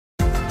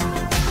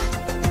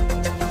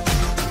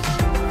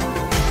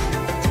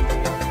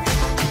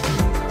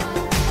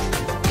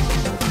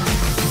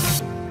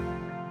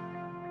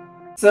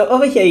So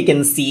over here you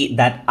can see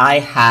that I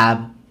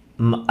have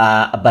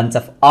a bunch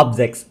of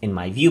objects in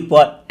my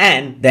viewport,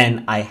 and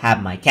then I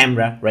have my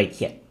camera right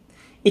here.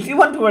 If you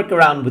want to work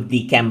around with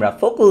the camera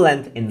focal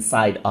length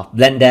inside of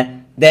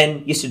Blender,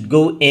 then you should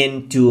go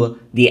into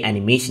the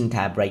animation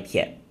tab right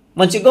here.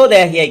 Once you go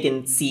there, here you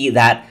can see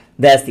that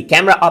there's the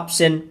camera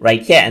option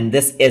right here, and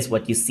this is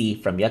what you see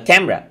from your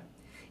camera.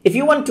 If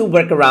you want to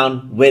work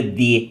around with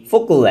the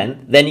focal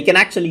length, then you can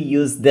actually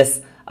use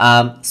this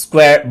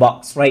square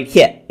box right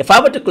here. If I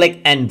were to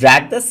click and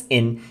drag this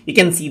in, you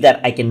can see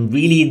that I can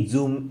really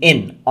zoom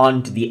in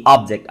onto the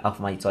object of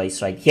my choice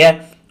right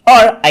here,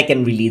 or I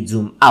can really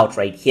zoom out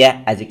right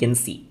here, as you can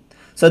see.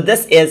 So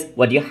this is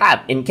what you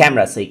have in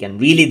camera. So you can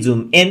really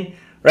zoom in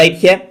right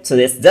here. So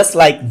it's just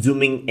like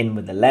zooming in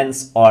with the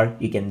lens, or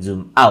you can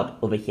zoom out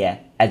over here,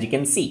 as you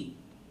can see.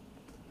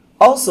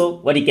 Also,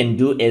 what you can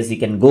do is you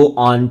can go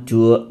on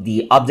to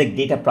the object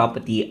data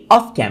property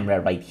of camera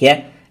right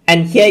here.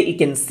 And here you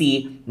can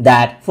see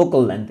that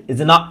focal length is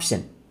an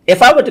option.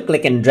 If I were to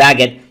click and drag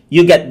it,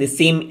 you get the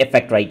same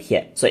effect right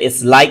here. So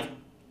it's like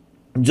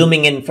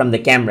zooming in from the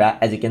camera,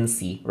 as you can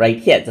see right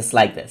here, just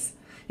like this.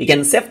 You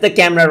can shift the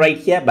camera right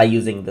here by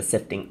using the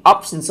shifting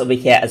options over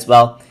here as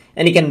well.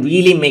 And you can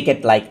really make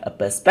it like a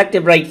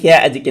perspective right here,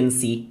 as you can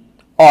see.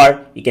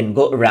 Or you can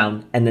go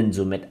around and then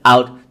zoom it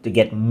out to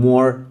get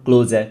more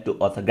closer to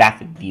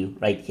orthographic view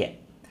right here.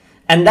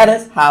 And that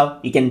is how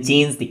you can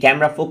change the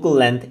camera focal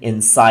length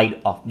inside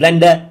of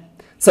Blender.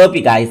 So hope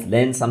you guys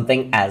learned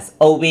something as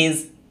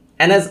always.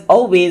 And as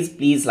always,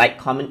 please like,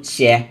 comment,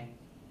 share,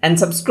 and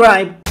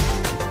subscribe.